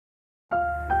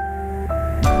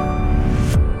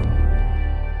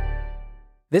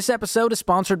This episode is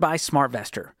sponsored by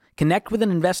SmartVestor. Connect with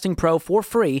an investing pro for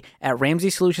free at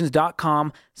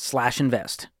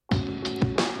RamseySolutions.com/invest.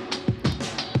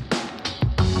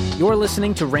 You're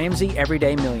listening to Ramsey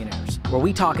Everyday Millionaires, where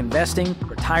we talk investing,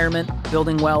 retirement,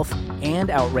 building wealth, and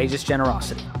outrageous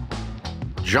generosity.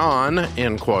 John,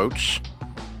 in quotes,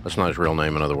 that's not his real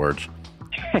name, in other words,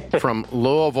 from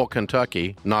Louisville,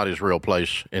 Kentucky, not his real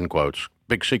place, in quotes.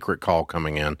 Big secret call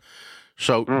coming in.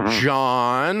 So,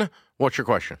 John, what's your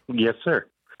question? Yes, sir.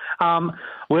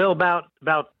 Well, about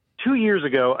 2 years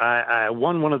ago, I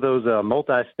won one of those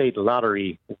multi-state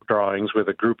lottery drawings with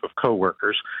a group of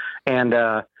coworkers, and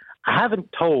I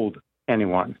haven't told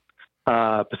anyone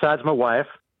besides my wife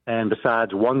and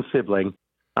besides one sibling.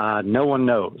 No one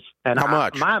knows. And how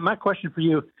much? My question for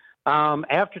you,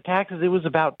 after taxes, it was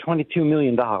about $22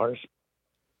 million.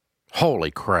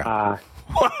 Holy crap! Wow!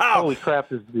 Holy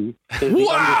crap is the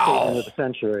understatement of the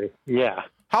century. Yeah.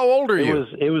 How old are you?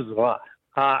 It was a lot.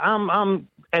 I'm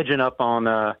edging up on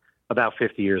about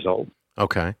 50 years old.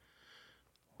 Okay.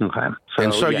 Okay.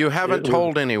 And so you haven't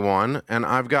told anyone, and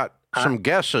I've got some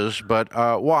guesses, but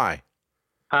why?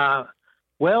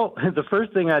 Well, the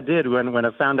first thing I did when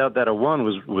I found out that I won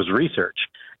was research.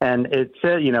 And it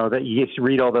said, that you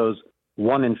read all those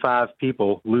 1 in 5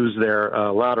 people lose their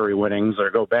lottery winnings or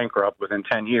go bankrupt within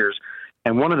 10 years.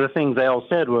 And one of the things they all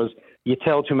said was, you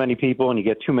tell too many people and you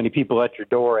get too many people at your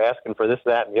door asking for this,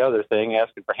 that, and the other thing,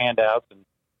 asking for handouts and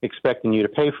expecting you to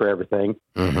pay for everything.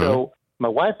 Mm-hmm. So my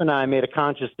wife and I made a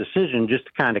conscious decision just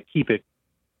to kind of keep it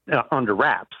under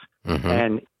wraps. Mm-hmm.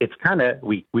 And it's kind of,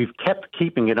 we've kept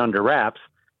keeping it under wraps.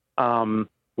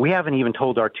 We haven't even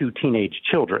told our 2 teenage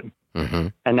children. Mm-hmm.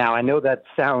 And now I know that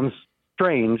sounds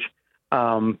strange,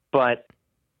 but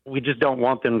we just don't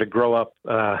want them to grow up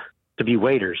to be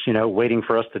waiters, waiting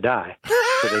for us to die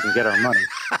so they can get our money.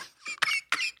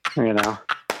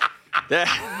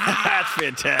 That's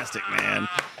fantastic, man.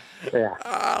 Yeah.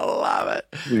 I love it.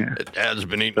 Yeah. Dad's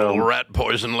been eating a little rat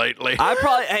poison lately. I'll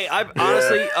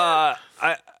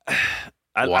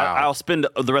spend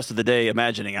the rest of the day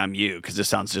imagining I'm you, because this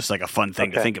sounds just like a fun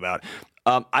thing to think about.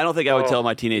 I don't think I would tell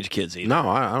my teenage kids either. No,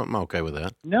 I'm okay with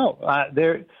that. No,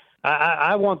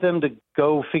 I want them to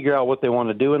go figure out what they want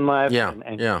to do in life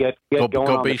and get going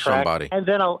go on be the track, somebody. and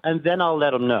then I'll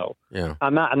let them know. Yeah.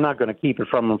 I'm not going to keep it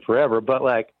from them forever, but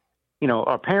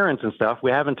our parents and stuff, we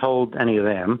haven't told any of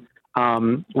them.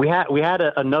 We had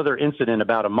another incident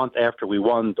about a month after we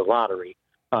won the lottery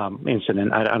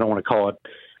incident. I don't want to call it.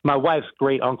 My wife's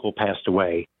great uncle passed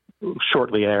away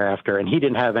shortly thereafter, and he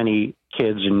didn't have any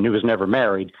kids and he was never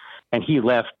married, and he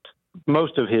left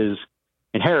most of his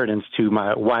inheritance to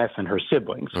my wife and her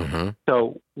siblings. Mm-hmm.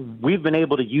 So we've been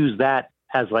able to use that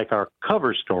as like our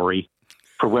cover story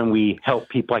for when we help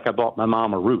people. Like I bought my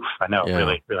mom a roof. I know,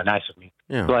 really, really nice of me.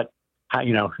 Yeah. But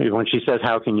when she says,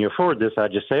 "How can you afford this?" I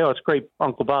just say, "Oh, it's great,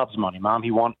 Uncle Bob's money, Mom.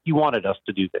 He wanted us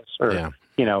to do this." Or whatever.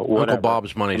 Uncle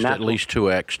Bob's money's at least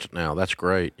 2x'd now. That's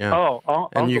great. Yeah. Oh,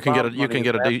 and you can Bob's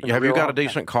get have you got a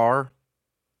decent car?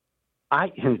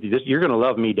 You're going to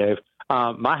love me, Dave.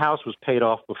 My house was paid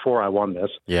off before I won this.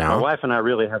 Yeah. My wife and I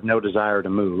really have no desire to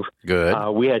move. Good.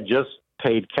 We had just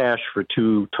paid cash for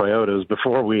 2 Toyotas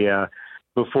before we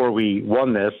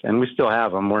won this, and we still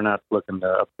have them. We're not looking to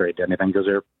upgrade to anything because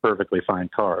they're perfectly fine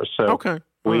cars. So okay.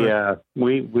 We Are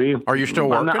you still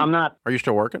working? I'm not. Are you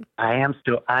still working? I am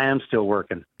still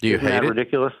working. Do you Isn't hate that it?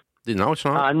 ridiculous? No, it's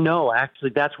not. No,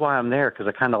 actually, that's why I'm there, because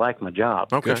I kind of like my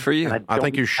job. Okay. Good for you. I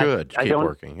think you should keep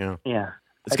working. Yeah. Yeah.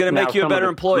 It's going to make you a better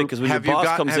employee, because when your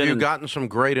boss comes in. Have you gotten some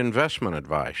great investment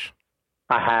advice?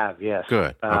 I have, yes.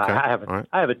 Good. Okay. I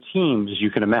have a team, as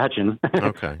you can imagine.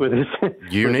 Okay. with this,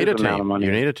 you with need this a amount of team. money.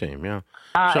 You need a team. Yeah.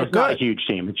 So it's not a huge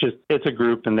team. It's a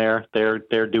group, and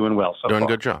they're doing well so doing far.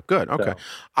 a good job. Good. Okay. So,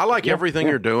 I like everything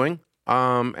you're doing.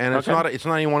 And it's Okay.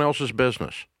 not anyone else's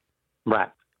business. Right.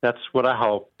 That's what I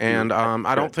hope. And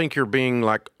I don't think you're being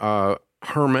like a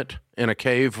hermit in a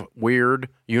cave weird,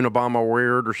 Unabomber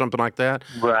weird, or something like that.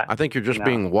 Right. I think you're just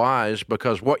being wise,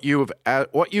 because what you've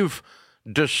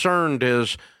discerned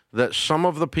is that some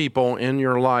of the people in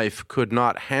your life could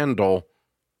not handle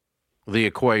the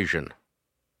equation.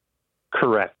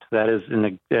 Correct. That is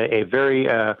a very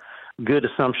good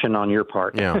assumption on your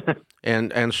part. Yeah.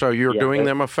 And so you're doing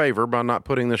them a favor by not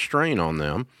putting the strain on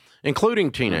them,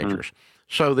 including teenagers. Mm-hmm.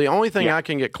 So the only thing I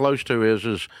can get close to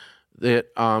is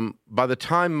that by the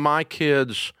time my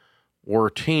kids were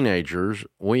teenagers,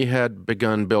 we had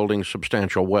begun building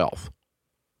substantial wealth.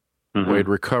 Mm-hmm. We had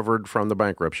recovered from the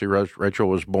bankruptcy. Rachel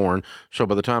was born. So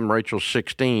by the time Rachel's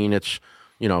 16, it's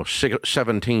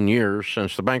 17 years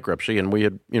since the bankruptcy, and we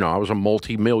had, I was a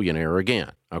multi-millionaire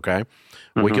again, okay?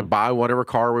 Mm-hmm. We could buy whatever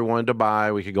car we wanted to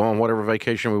buy. We could go on whatever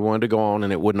vacation we wanted to go on,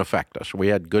 and it wouldn't affect us. We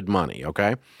had good money,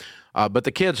 okay? But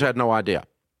the kids had no idea.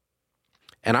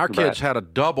 And our kids had a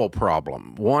double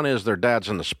problem. One is their dad's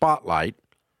in the spotlight,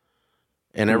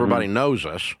 and everybody knows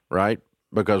us, right?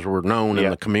 Because we're known in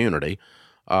the community,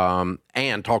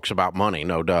 and talks about money,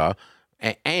 no duh.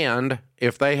 And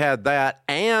if they had that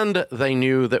and they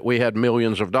knew that we had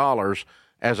millions of dollars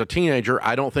as a teenager,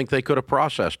 I don't think they could have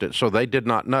processed it. So they did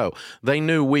not know. They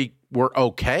knew we were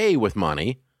okay with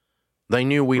money. They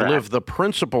knew we lived the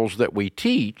principles that we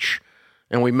teach,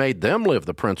 and we made them live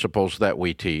the principles that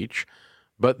we teach.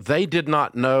 But they did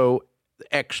not know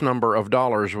X number of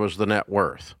dollars was the net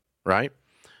worth, right?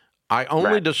 I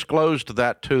only disclosed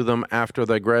that to them after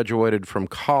they graduated from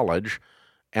college,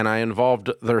 and I involved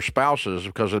their spouses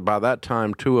because by that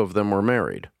time, 2 of them were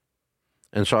married.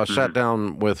 And so I sat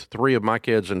down with 3 of my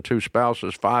kids and 2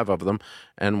 spouses, 5 of them,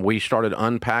 and we started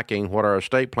unpacking what our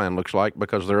estate plan looks like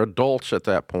because they're adults at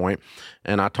that point.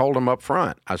 And I told them up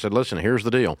front, I said, listen, here's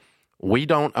the deal. We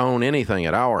don't own anything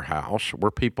at our house.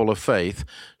 We're people of faith.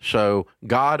 So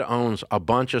God owns a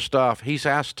bunch of stuff. He's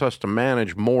asked us to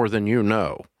manage more than you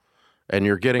know. And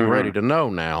you're getting ready to know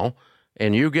now.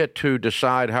 And you get to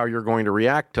decide how you're going to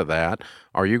react to that.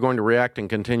 Are you going to react and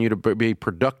continue to be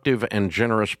productive and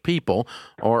generous people,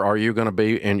 or are you going to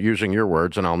be, and using your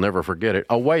words, and I'll never forget it,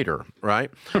 a waiter,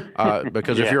 right?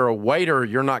 Because if you're a waiter,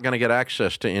 you're not going to get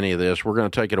access to any of this. We're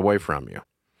going to take it away from you.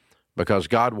 Because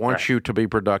God wants you to be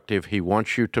productive. He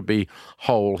wants you to be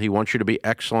whole. He wants you to be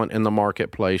excellent in the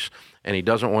marketplace. And He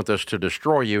doesn't want this to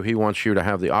destroy you. He wants you to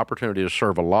have the opportunity to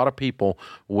serve a lot of people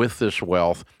with this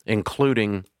wealth,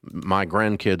 including my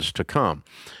grandkids to come.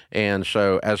 And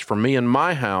so as for me and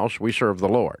my house, we serve the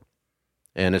Lord.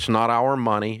 And it's not our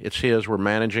money. It's His. We're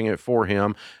managing it for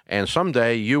Him. And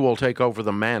someday you will take over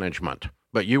the management,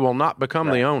 but you will not become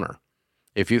the owner.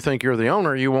 If you think you're the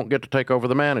owner, you won't get to take over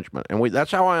the management. And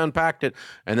that's how I unpacked it.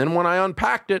 And then when I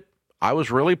unpacked it, I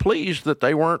was really pleased that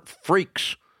they weren't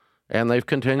freaks. And they've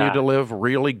continued to live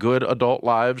really good adult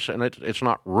lives. And it's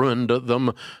not ruined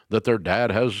them that their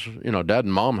dad has, dad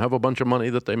and mom have a bunch of money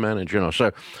that they manage,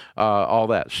 so all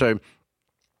that. So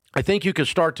I think you could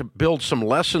start to build some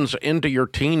lessons into your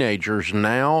teenagers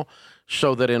now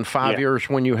so that in 5 years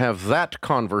when you have that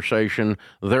conversation,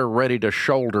 they're ready to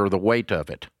shoulder the weight of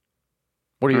it.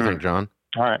 What do you think, John?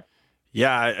 All right.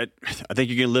 Yeah, I think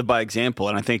you can live by example,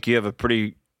 and I think you have a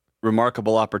pretty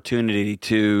remarkable opportunity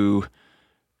to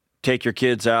take your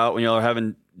kids out when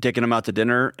y'all taking them out to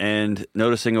dinner and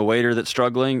noticing a waiter that's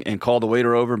struggling and call the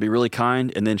waiter over and be really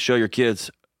kind, and then show your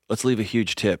kids, let's leave a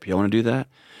huge tip. You want to do that?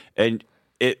 And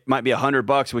it might be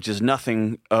 $100, which is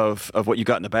nothing of what you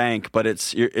got in the bank, but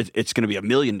it's going to be $1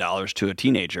 million to a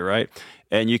teenager, right?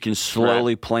 And you can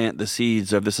slowly plant the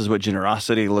seeds of this is what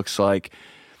generosity looks like.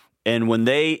 And when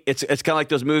it's kind of like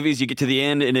those movies, you get to the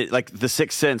end and it like The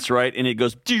Sixth Sense, right? And it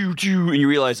goes, doo, doo, and you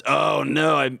realize, oh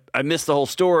no, I missed the whole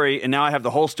story. And now I have the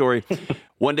whole story.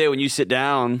 One day when you sit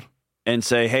down and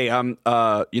say, hey, I'm,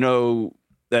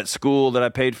 that school that I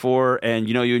paid for, and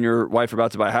you and your wife are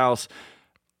about to buy a house,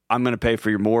 I'm going to pay for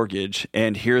your mortgage.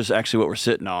 And here's actually what we're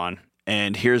sitting on.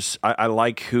 And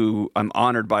I'm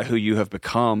honored by who you have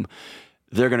become.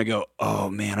 They're going to go, oh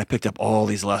man, I picked up all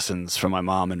these lessons from my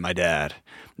mom and my dad.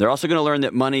 They're also going to learn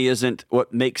that money isn't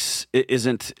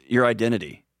your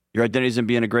identity. Your identity isn't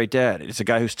being a great dad. It's a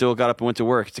guy who still got up and went to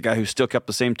work. It's a guy who still kept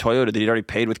the same Toyota that he'd already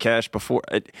paid with cash before.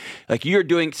 You're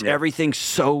doing everything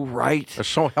so right. It's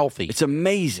so healthy. It's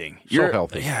amazing. You're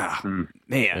healthy. Yeah,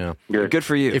 man. Yeah. Good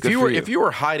for you. If you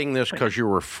were hiding this because you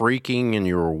were freaking and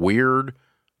you were weird,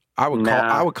 I would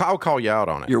call you out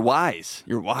on it. You're wise.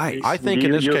 I think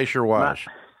in this case you're wise.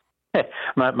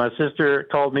 My sister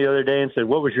called me the other day and said,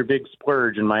 what was your big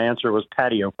splurge? And my answer was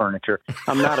patio furniture.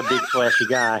 I'm not a big flashy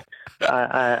guy.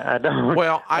 I don't.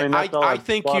 Well, I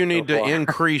think you need to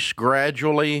increase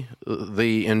gradually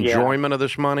the enjoyment of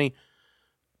this money.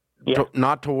 Yeah.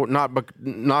 Not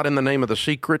in the name of the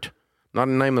secret, not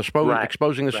in the name of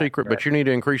exposing the secret, but you need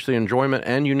to increase the enjoyment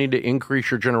and you need to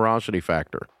increase your generosity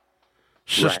factor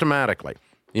systematically.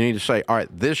 You need to say, all right,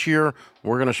 this year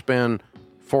we're going to spend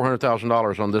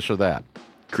 $400,000 on this or that.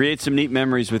 Create some neat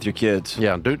memories with your kids.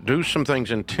 Yeah, do some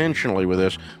things intentionally with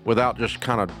this without just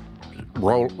kind of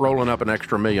rolling up an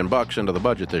extra $1 million into the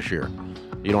budget this year.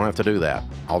 You don't have to do that,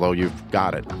 although you've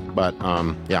got it. But,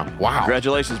 wow.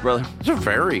 Congratulations, brother. It's a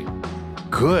very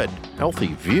good,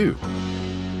 healthy view.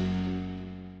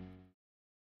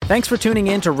 Thanks for tuning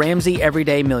in to Ramsey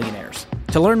Everyday Millionaires.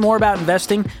 To learn more about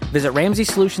investing, visit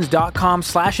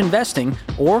RamseySolutions.com/investing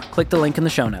or click the link in the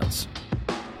show notes.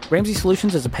 Ramsey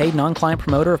Solutions is a paid non-client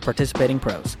promoter of participating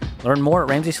pros. Learn more at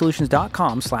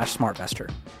RamseySolutions.com/SmartVestor.